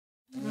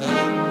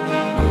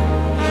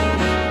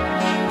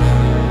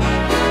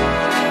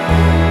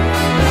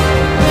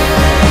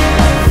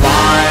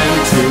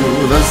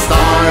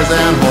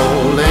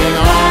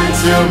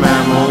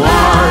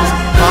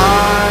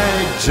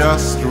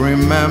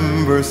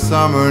remember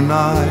summer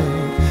night,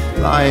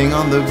 lying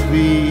on the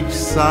beach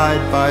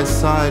side by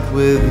side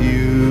with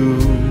you.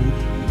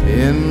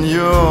 In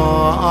your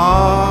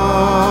arms,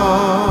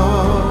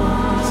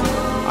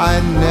 I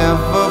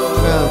never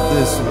felt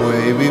this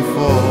way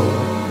before.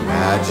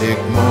 Magic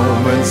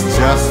moments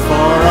just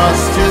for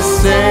us to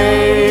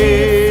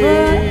stay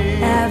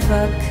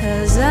forever,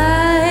 'cause I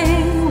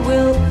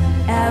will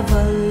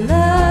ever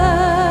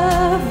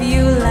love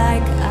you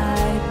like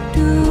I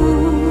do.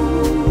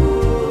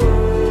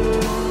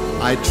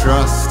 I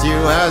trust you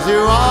as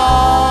you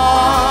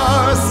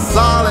are,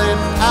 solid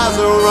as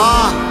a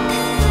rock.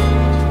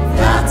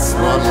 That's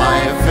what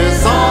life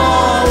is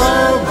all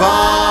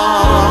about.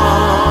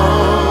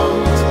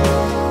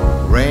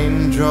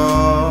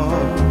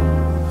 Raindrops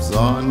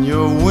on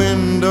your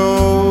window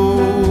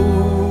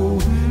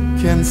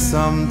can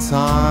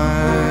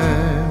sometimes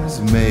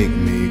make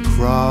me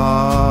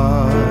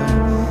cry.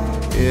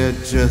 It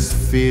just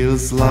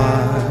feels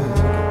like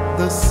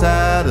the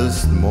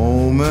saddest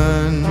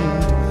moment,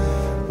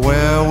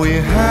 where we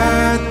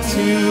had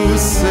to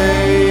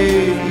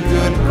say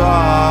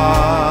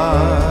goodbye.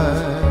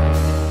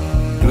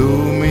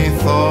 Gloomy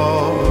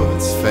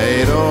thoughts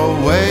fade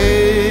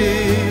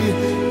away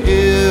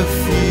if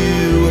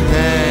you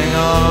hang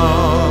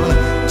on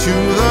to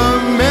the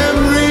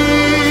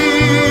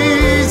memories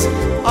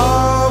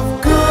of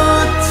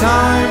good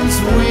times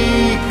we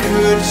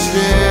could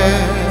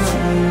share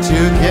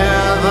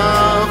together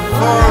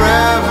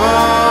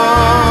forever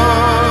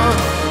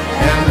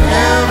and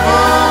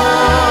ever.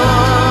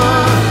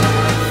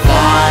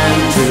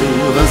 Flying to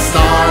the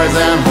stars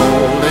and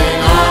holding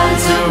on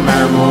to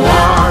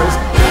memoirs.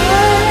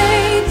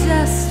 I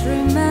just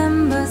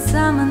remember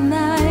summer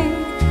night,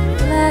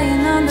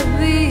 lying on the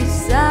beach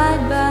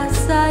side by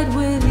side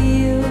with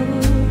you.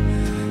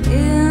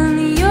 In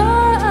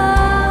your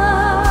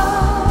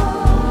arms,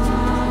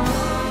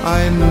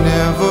 I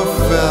never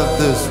felt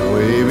this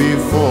way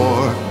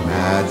before.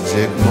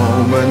 Magic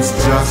moments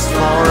just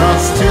for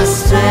us to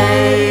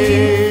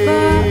stay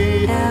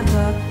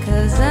forever,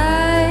 'cause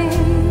I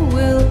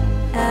will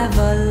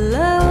ever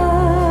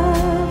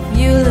love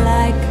you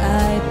like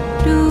I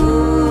do.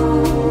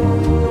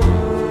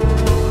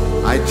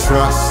 I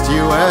trust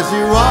you as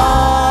you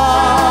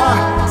are,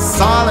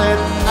 solid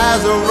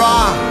as a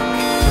rock.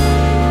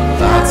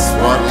 That's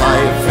what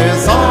life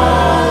is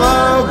all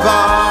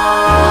about.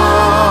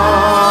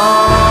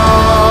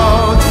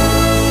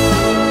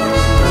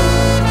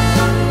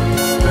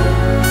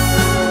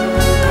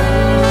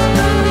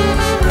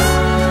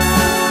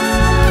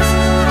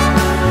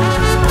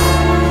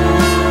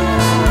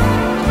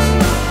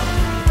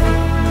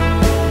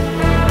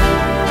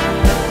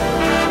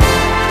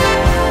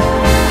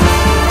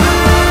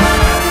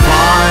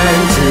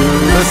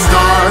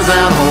 Stars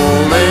and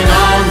holding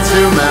on to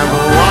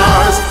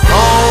memoirs.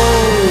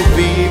 Oh,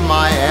 be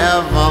my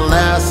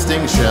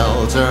everlasting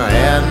shelter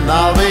and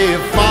I'll be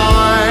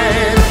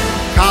fine,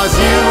 'cause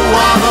you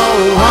are the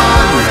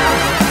one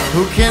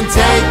who can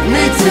take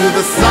me to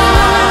the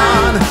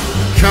sun.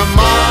 Come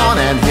on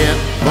and hit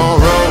the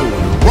road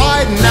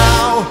right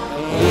now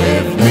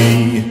with me.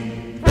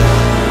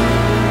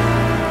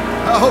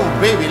 Oh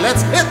baby,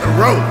 let's hit the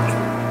road.